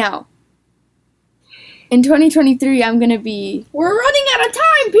 wait, no. In 2023, I'm going to be, We're running out of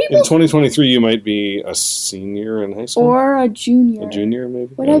time, people! In 2023, you might be a senior in high school. or a junior. A junior,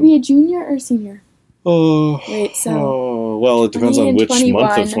 maybe? Would I be a junior or senior? Oh, Wait, so. well, it depends 20 on and which month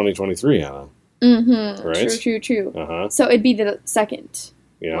 21. of 2023, Anna. Mm-hmm. Right? True. Uh-huh. So it'd be the second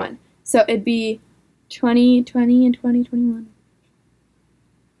Yeah. one. So it'd be 2020 and 2021.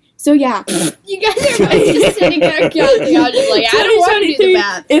 So yeah. You guys are both just sitting there counting. I was just like, I don't want to do the 2023,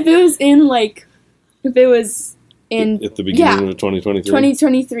 math. If it was in At the beginning of 2023?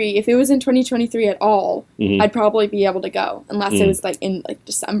 2023, if it was in 2023 at all, Mhm. I'd probably be able to go, unless it Mm. was in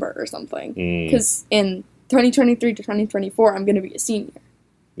December or something. Mm, Because in 2023 to 2024, I'm gonna be a senior.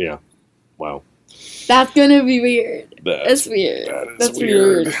 yeah. Wow. That's gonna be weird. That's That's weird. that is That's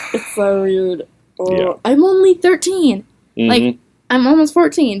weird. weird. It's so weird. Oh, Yeah. I'm only 13. Mhm. Like, I'm almost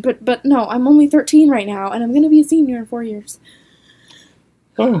 14, but no, I'm only 13 right now, and I'm gonna be a senior in 4 years.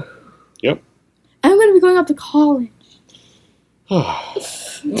 Oh. Yep. I'm gonna be going up to college. All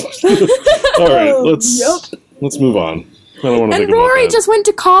right, let's move on. I don't want to think And about Rory that. just went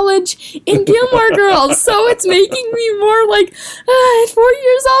to college in Gilmore Girls, so it's making me more like, in 4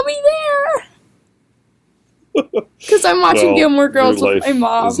 years I'll be there. Because I'm watching Well, Gilmore Girls your with my life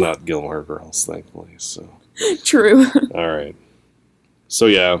mom. is not Gilmore Girls, thankfully. So, True. all right. So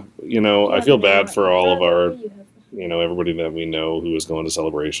yeah, I feel bad for all of our, everybody that we know who is going to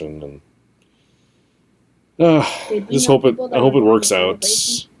Celebration, and Did we just know hope it. people that I hope were it going works to out.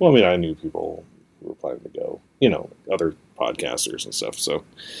 Celebration? Well, I knew people who were planning to go. Other podcasters and stuff. So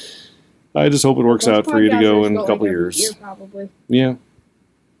I just hope it works Most out for you to go podcasters in a couple every years. year, probably. Yeah.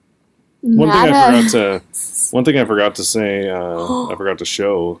 One thing I forgot to say, I forgot to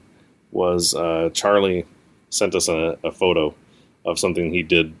show, was Charlie sent us a photo of something he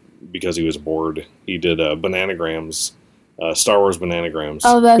did because he was bored. He did bananagrams Star Wars bananagrams.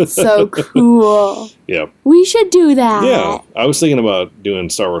 Oh, that's so cool. Yeah. We should do that. Yeah, I was thinking about doing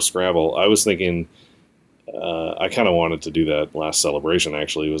Star Wars Scrabble. I was thinking I kind of wanted to do that last celebration,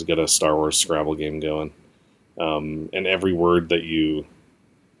 actually, was get a Star Wars Scrabble game going. And every word that you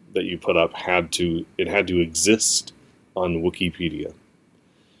put up had to exist on Wikipedia.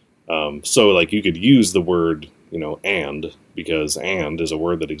 So, like, you could use the word, and, because and is a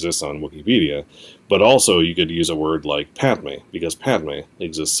word that exists on Wikipedia, but also you could use a word like Padme, because Padme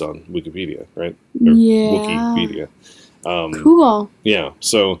exists on Wikipedia, right? Or Yeah. Wikipedia. Cool. Yeah,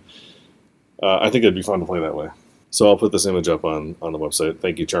 so I think it'd be fun to play that way. So I'll put this image up on the website.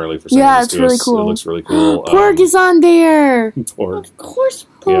 Thank you, Charlie, for sending this it's to really us. cool. It looks really cool. Porg is on there. Porg. Of course,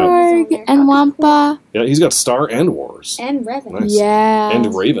 Yeah. Porg Yeah. and Wampa. Yeah, he's got Star and Wars. and Revan. Nice. Yeah.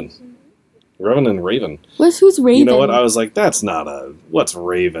 And Raven. Revan and Raven. Who's Raven? You know what? I was like, what's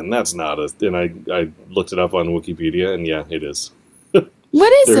Raven? That's not a... And I looked it up on Wikipedia, and yeah, it is.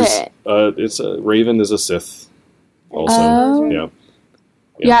 What is it? Raven is a Sith also. Oh. Yeah.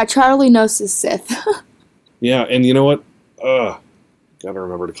 Yeah, Charlie knows his Sith. Yeah, and you know what? Gotta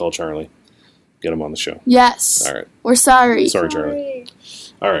remember to call Charlie. Get him on the show. Yes. All right. We're sorry. Sorry, Charlie.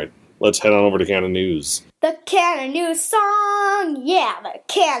 All right. Let's head on over to Canon News. The Canon News song, yeah. The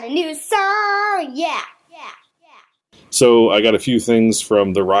Canon News song, yeah. So I got a few things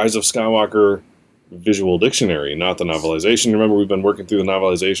from the Rise of Skywalker Visual Dictionary, not the novelization. Remember, we've been working through the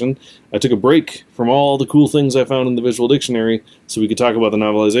novelization. I took a break from all the cool things I found in the Visual Dictionary so we could talk about the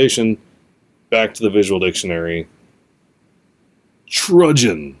novelization. Back to the Visual Dictionary.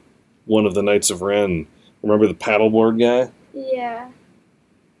 Trudgeon, one of the Knights of Ren. Remember the paddleboard guy? Yeah.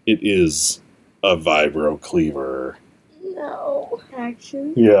 It is a vibro cleaver. No.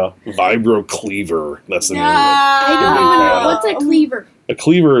 Actually. Yeah, vibro cleaver. That's the name of it. I don't even know. What's a cleaver? A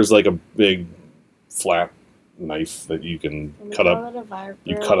cleaver is like a big, flat knife that you can cut up.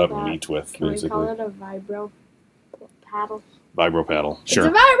 You cut up meat with, Can we basically. call it a vibro paddle? Vibro paddle. Sure.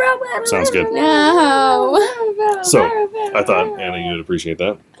 It's a vibro paddle. Sounds good. No. So, I thought, Anna, you would appreciate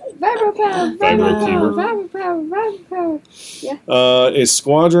that. Vibro paddle. Vibro cleaver. Vibro paddle. Vibro paddle. A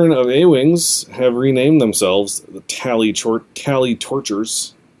squadron of A-Wings have renamed themselves the Tally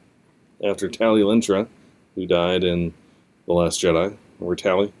Torchers after Tally Lintra, who died in The Last Jedi. Remember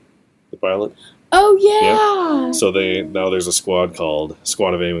Tally, the pilot? Oh, yeah. So now there's a squad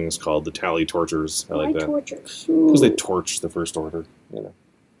of A-Wings called the Tally Torchers. I like Why that. tortures? Because they torch the First Order. Or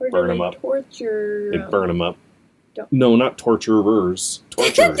do burn they 'em up. Torture. They burn them up. Don't- No, not torturers.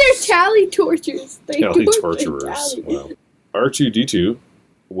 Torturers. They're tally tortures. They Tally torture torturers. Tally. Wow. R2-D2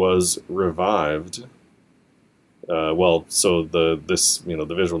 was revived. So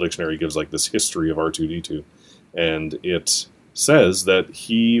the Visual Dictionary gives like this history of R2-D2, and it says that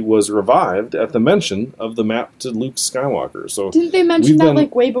he was revived at the mention of the map to Luke Skywalker. So Didn't they mention We've that been-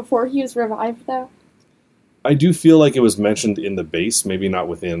 like way before he was revived, though? I do feel like it was mentioned in the base, maybe not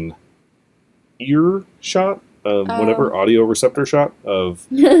within earshot, whatever audio receptor shot of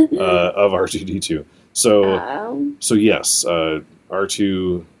R2-D2. So yes,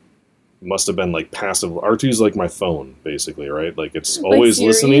 R2 must have been like passive. R2's like my phone, basically, right? Like it's Like always Siri?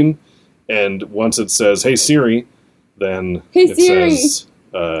 listening, and once it says "Hey Siri," then Hey, it Siri. says.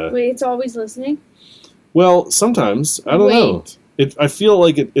 Wait, it's always listening? Well, sometimes I don't know. Wait. I feel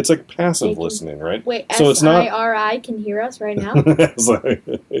like it's like passive They can- listening, right? Wait, So it's not- SIRI can hear us right now? It's like,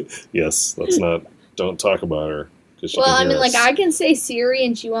 yes, let's not. Don't talk about her. 'Cause she Well, can I hear mean, like, us. I can say Siri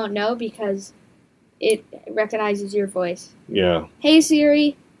and she won't know because it recognizes your voice. Yeah, Hey,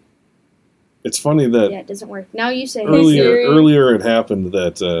 Siri. it's funny that Yeah, it doesn't work. Now you say, hey, earlier Siri. earlier it happened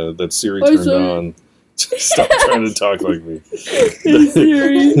that that Siri Hey, turned Siri. on. Stop trying to talk like me. Hey,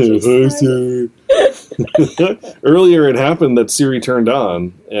 Siri. Hey, Siri. Earlier it happened that Siri turned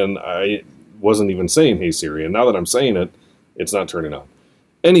on, and I wasn't even saying "Hey Siri," and now that I'm saying it, it's not turning on.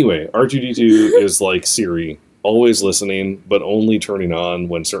 Anyway, R2-D2 is like Siri, always listening, but only turning on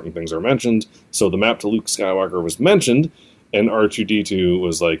when certain things are mentioned. So the map to Luke Skywalker was mentioned, and R2-D2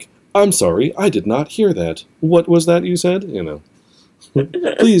 was like, "I'm sorry, I did not hear that. What was that you said?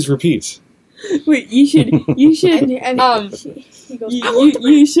 Please repeat." Wait, you should And he goes,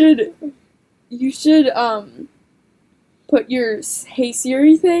 you should put your Hey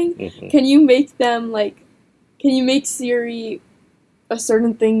Siri thing. Mhm. Can you make them can you make Siri a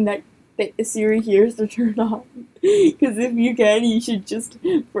certain thing that Siri hears to turn on? Because if you can, you should just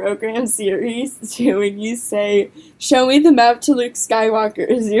program Siri to when you say, "Show me the map to Luke Skywalker,"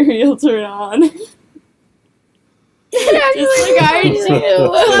 Siri will turn on. Just like I do.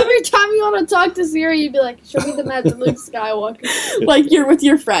 So every time you want to talk to Siri, you'd be like, show me the map to Luke Skywalker. Like you're with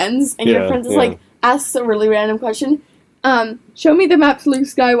your friends, and your Yeah, friends is yeah. like asks a really random question, Show me the map to Luke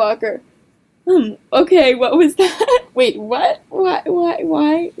Skywalker. Okay, what was that? Wait, what? Why?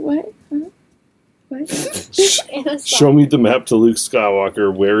 What? Show me the map to Luke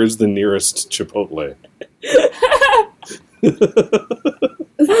Skywalker. Where is the nearest Chipotle?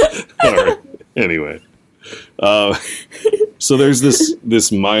 All right. Anyway, so there's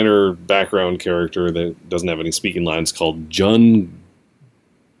this minor background character that doesn't have any speaking lines called Jun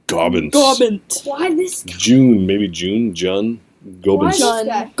Gobbint. Why this guy? June Gobbint. John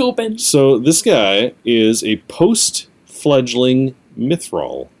Gobin. So this guy is a post-fledgling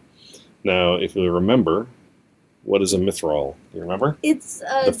Mythrol. Now, if you remember, what is a Mythrol? Do you remember? It's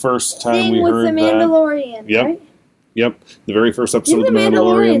The first time thing we with heard the Mandalorian, Yep. right? Yep, the very first episode Did of the The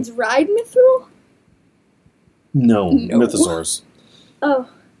Mandalorian. Mandalorians ride Mithril? No, No. Mythosaurs. Oh.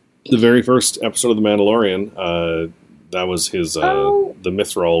 The very first episode of The Mandalorian, that was his, Oh. the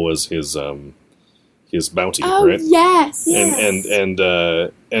Mythrol was his bounty, Oh, right? yes.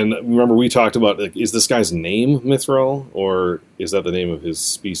 And remember we talked about, like, is this guy's name Mythrol, or is that the name of his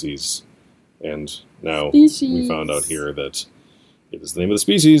species? And now we Species. found out here that it is the name of the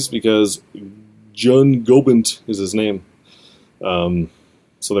species because Jun Gobbint is his name.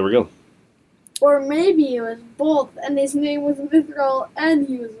 So there we go. Or maybe it was both, and his name was Mithril, and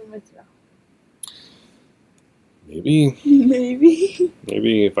he was a Mithril.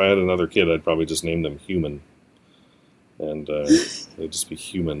 Maybe if I had another kid, I'd probably just name them Human. And they'd just be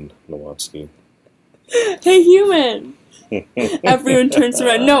Human Nowatzki. Hey, human. Everyone turns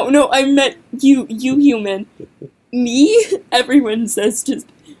around. No, I meant you human. Me? Everyone says just,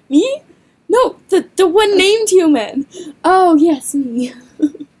 me? No, the one named human. Oh, yes, me.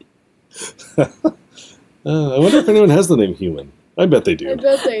 I wonder if anyone has the name Human. I bet they do. I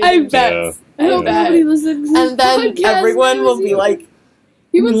bet they I do. bet. Yeah. I hope bet. nobody listens to this And then podcast everyone knows will be you. like,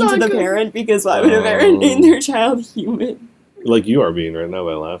 Human's mean to not the good. parent, because why would a parent name their child human? Like you are being right now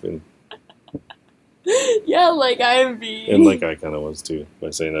by laughing. Yeah, like I'm being. And like I kind of was too, by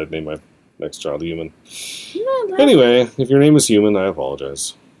saying I'd name my next child Human. No, no. Anyway, if your name is Human, I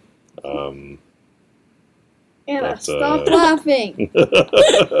apologize. Anna, but, stop laughing.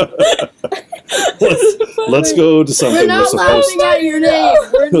 let's go to something We're not supposed laughing at your name.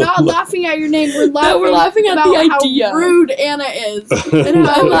 We're not laughing at your name. We're laughing, at about the idea. how rude Anna is. And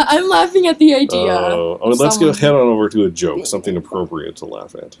I'm laughing at the idea. Let's go someone- head on over to a joke, something appropriate to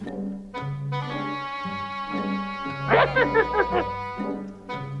laugh at.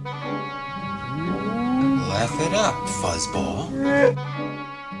 Laugh it up, fuzzball.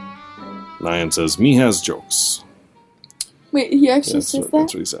 Nyan says, "Me has jokes." Wait, he actually That's says what, that?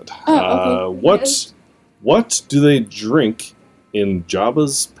 that's what he said. Oh, okay. What do they drink in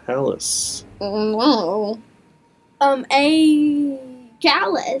Jabba's palace? No. A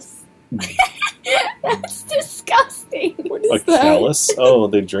callus. That's disgusting. What A is that? callus? Oh,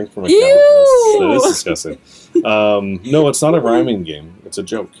 they drink from a Ew! callus. That is disgusting. No, it's not a rhyming game. It's a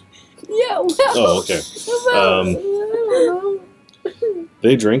joke. Yeah, well. Oh, okay. I don't know.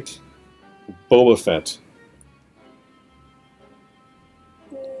 They drink Boba Fett.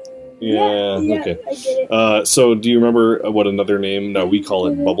 Yeah, okay. I get it. So do you remember what another name? No, we call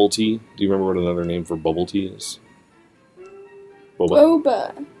it bubble tea. Do you remember what another name for bubble tea is?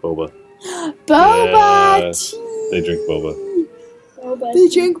 Boba. Boba. Yeah, tea. they drink boba. Oh, but They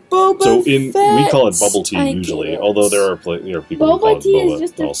drink boba. So we call it bubble tea I get usually, it. although there are people who call boba it tea boba is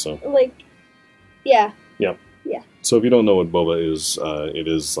just a, also. like, yeah. So if you don't know what boba is, it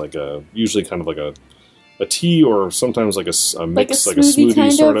is like usually kind of like a tea, or sometimes like a mix, like a smoothie smoothie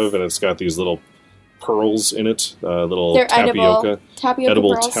kind sort of? of, and it's got these little pearls in it, little They're tapioca,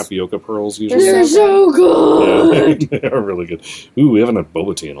 edible pearls. tapioca pearls usually. They're so good. Yeah, they are really good. Ooh, we haven't had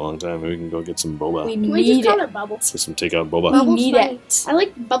boba tea in a long time. Maybe we can go get some boba. We Can we need just call it. it bubble? Get some takeout boba. We Bubble's need funny. it. I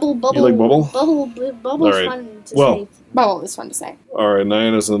like bubble. You like bubble? Bubble's All right. fun to Well, say. Bubble is fun to say. All right,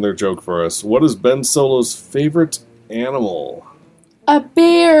 Nyan has another joke for us. What is Ben Solo's favorite animal? A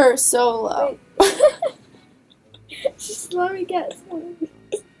bear solo. Just let me guess.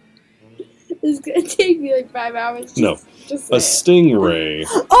 It's gonna take me like 5 hours. No, Just a say stingray.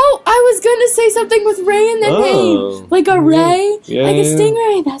 Oh, I was gonna say something with Ray in the Oh. name. Like a ray. Yeah, Like a yeah.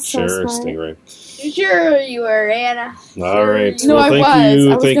 stingray. That's Sure, so smart. stingray. it. Sure you were, Anna. All right. No, well, I thank was.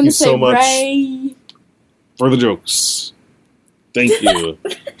 you. I was Thank gonna you say so much Ray. for the jokes. Thank you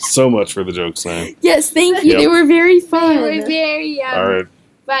so much for the jokes, Nyan. Yes, thank you. Yep. They were very You fun. were very All right.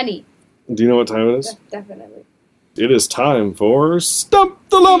 funny. Do you know what time it is? Definitely. It is time for Stump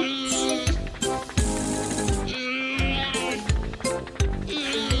the Lump.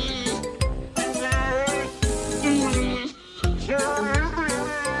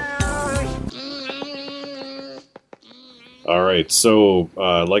 All right. So,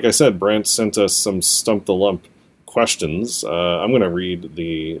 like I said, Brant sent us some Stump the Lump questions. I'm going to read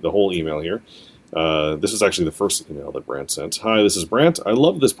the whole email here. This is actually the first email that Brant sent. Hi, this is Brant. I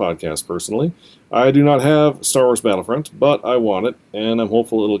love this podcast personally. I do not have Star Wars Battlefront, but I want it, and I'm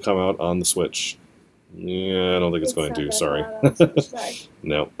hopeful it'll come out on the Switch. Yeah, I don't think it's going to. Sorry.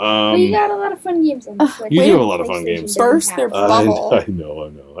 No. Well, you got a lot of fun games on the Switch. You do have a lot of fun games. Burst their bubble. I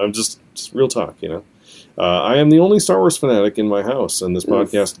know. I'm just real talk, you know. I am the only Star Wars fanatic in my house, and this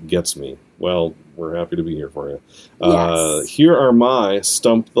podcast gets me. Well, we're happy to be here for you. Yes. Here are my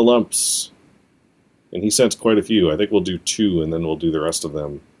Stump the Lumps. And he sent quite a few. I think we'll do 2, and then we'll do the rest of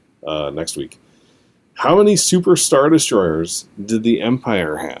them next week. How many Super Star Destroyers did the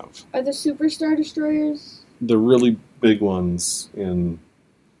Empire have? Are the Super Star Destroyers? The really big ones in...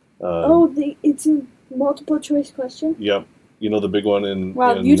 it's a multiple choice question? Yep. You know the big one in...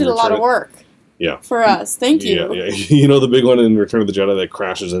 Wow, in you did a lot of work. Yeah. For us. Thank you. Yeah. You know the big one in Return of the Jedi that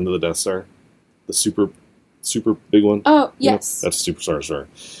crashes into the Death Star? The super big one? Oh, You know, yes. that's a Super Star Destroyer.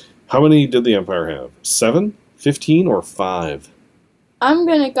 How many did the Empire have? 7, 15, or 5? I'm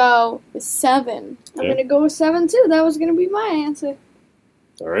going to go with 7. I'm going to go with 7 too. That was going to be my answer.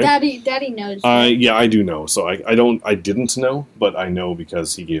 All right. Daddy knows. Yeah, I do know. So I didn't know, but I know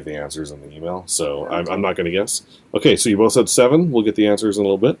because he gave the answers in the email. So I'm not going to guess. Okay, so you both said 7. We'll get the answers in a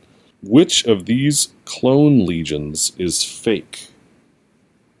little bit. Which of these clone legions is fake?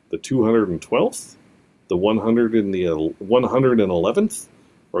 The 212th, the 111th,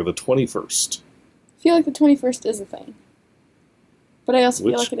 or the 21st? I feel like the 21st is a thing. But I also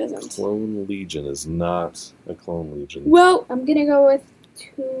Which feel like it isn't. clone legion is not a clone legion? Well, I'm going to go with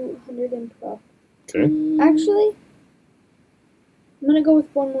 212. Okay. Actually, I'm going to go with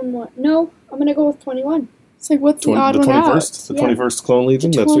 111. No, I'm going to go with 21. it's like, what's the odd The one 21st? out? The 21st clone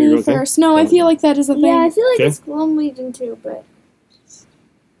legion? That's what you're going to 21st. No, I feel like that is a thing. Yeah, I feel like Okay. it's Clone Legion too, but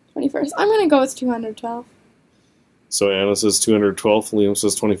 21st. I'm going to go with 212. So Anna says 212th, Liam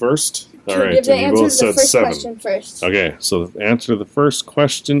says 21st. All right, give the and you answer both to the said first 7. question first. Okay, so the answer to the first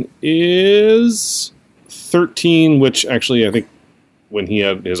question is 13, which actually I think when he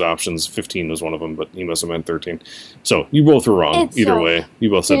had his options, 15 was one of them, but he must have meant 13. So you both were wrong. It's Either so- way, you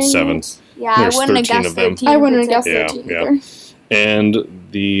both said Dang 7. it. Yeah, There's I wouldn't have 13 guessed of them. 13. I wouldn't have guessed Yeah, 13 yeah. either. And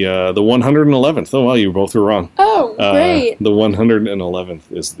the 111th. Oh, wow, you both were wrong. Oh, great. The 111th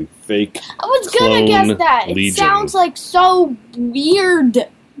is the fake. I was gonna guess Clone that. It Legion. sounds like so weird.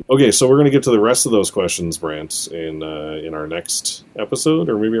 Okay, so we're going to get to the rest of those questions, Brant, in our next episode,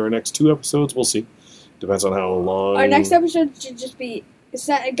 or maybe our next 2 episodes. We'll see. Depends on how long. Our next episode should just be,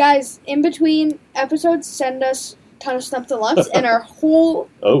 guys, in between episodes, send us a ton of Stump the Lumps, and our whole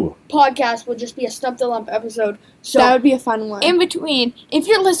Oh, podcast will just be a Stump the Lump episode. So, That would be a fun one. in between, if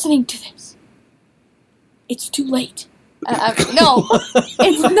you're listening to this, it's too late. No,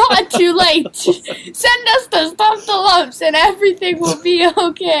 it's not too late. Send us the Stump the Lumps, and everything will be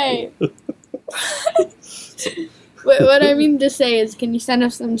okay. What I mean to say is, can you send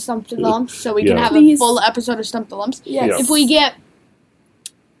us some Stump the Lumps so we can Yeah. have Please. a full episode of Stump the Lumps? yes. Yeah.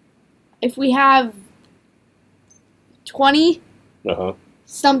 If we have 20 uh-huh.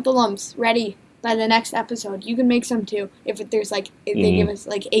 Stump the Lumps ready by the next episode, you can make some too. If they give us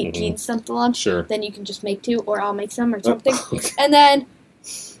like 18 Stump the Lumps, Sure. then you can just make 2, or I'll make some or something. Okay. And then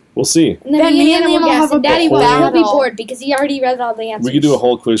We'll see. Then me and Liam will have a Daddy will battle. be bored because he already read all the answers. We could do a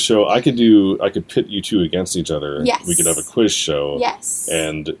whole quiz show. I could pit you 2 against each other. Yes. We could have a quiz show. Yes.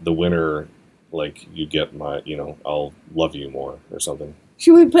 And the winner, like, you get my, I'll love you more or something.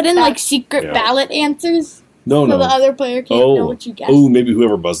 Should we put in like secret Yeah. ballot answers No, so no. the other player can't know what you guessed? Oh, maybe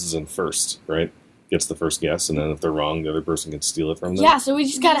whoever buzzes in first, right? Gets the first guess, and then if they're wrong, the other person can steal it from them. Yeah, so we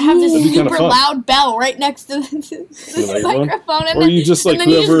just gotta have this That'd be kinda super fun. loud bell right next to the microphone? microphone, and Or you just, like, and then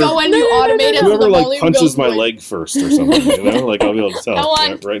you whoever- just go and you automate it. so Whoever the like volume punches goes my away. leg first or something, Like I'll be able to tell. I won.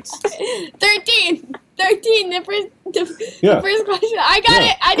 Yeah, right? 13, the first Yeah. question. I got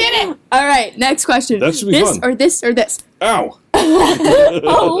Yeah. it. I did it. All right, next question. That should be this fun. or this or this. Ow!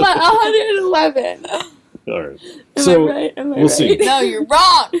 111. All right. Am So I right? Am I we'll right? see. No, you're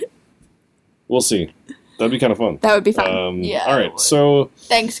wrong. We'll see. That'd be kind of fun. That would be fun. Yeah, All it right. would. So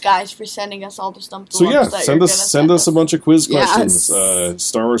Thanks, guys, for sending us all the Stump the So yeah, Lumps that you're send gonna us a bunch of quiz Yes. questions.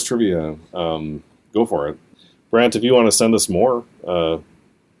 Star Wars trivia. Go for it, Brant. If you want to send us more, Feel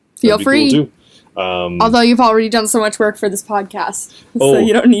that'd be free. Cool too. Although you've already done so much work for this podcast, Oh, so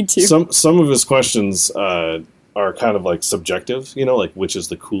you don't need to. some of his questions are kind of like subjective. Like which is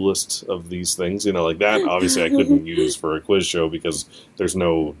the coolest of these things. Like that. Obviously, I couldn't use for a quiz show because there's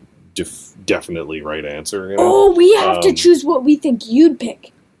no definitely right answer. Oh, we have to Um, choose what we think you'd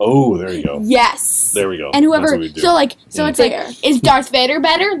pick. Oh, there you go. Yes. There we go. And That's whoever, what we do. so like, so Yeah. it's like, is Darth Vader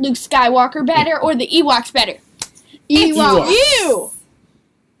better, Luke Skywalker better, or the Ewoks better? It's Ewoks. you.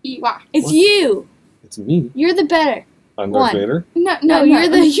 Ewok. It's What? you. It's me. You're the better. I'm Darth One. Vader. No, you're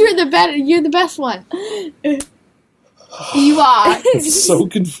the better. You're the best one. Ewoks. It's so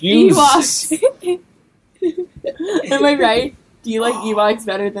confused. Ewoks. Am I right? Do you like Ewoks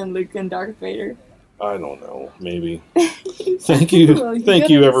better than Luke and Darth Vader? I don't know. Maybe. Thank you. Well, Thank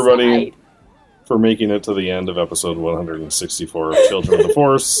gotta you, everybody, decide. for making it to the end of episode 164 of Children of the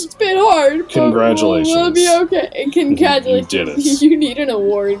Force. It's been hard. but Congratulations. We'll be okay. Congratulations. You did it. You need an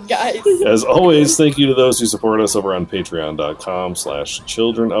award, guys. As always, thank you to those who support us over on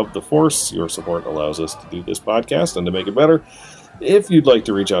patreon.com/Children of the Force. Your support allows us to do this podcast and to make it better. If you'd like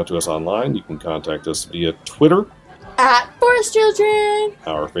to reach out to us online, you can contact us via Twitter. At Force Children.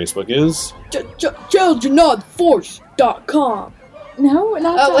 Our Facebook is. ChildrenofTheForce.com. No,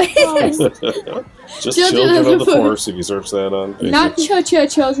 not Oh, wait. Just Children Children of of the the Force. Force, if you search that on Facebook. Not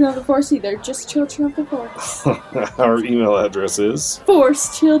Children of the Force either. Just Children of the Force. Our email address is.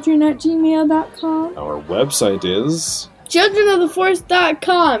 ForceChildren@gmail.com. Our website is.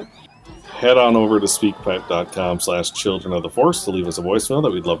 ChildrenofTheForce.com. Head on over to speakpipe.com/Children of the Force to leave us a voicemail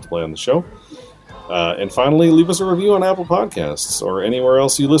that we'd love to play on the show. And finally, leave us a review on Apple Podcasts or anywhere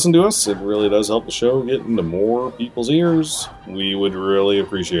else you listen to us. It really does help the show get into more people's ears. We would really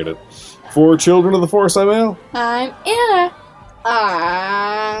appreciate it. For Children of the Force, I'm Al. I'm Anna.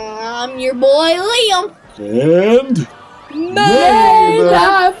 I'm your boy Liam. And May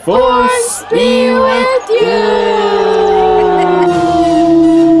the Force be with you.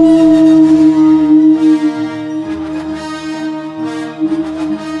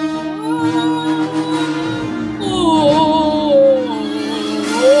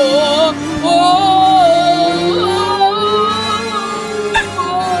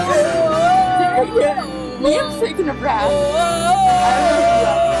 Liam's taking a breath.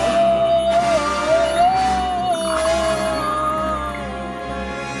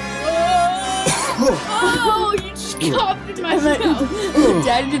 I don't know if Oh, you just coughed in my mouth.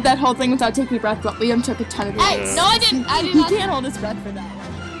 Daddy did that whole thing without taking a breath, but Liam took a ton of breaths. Hey, no, I didn't. I did He not. can't hold his breath for that one.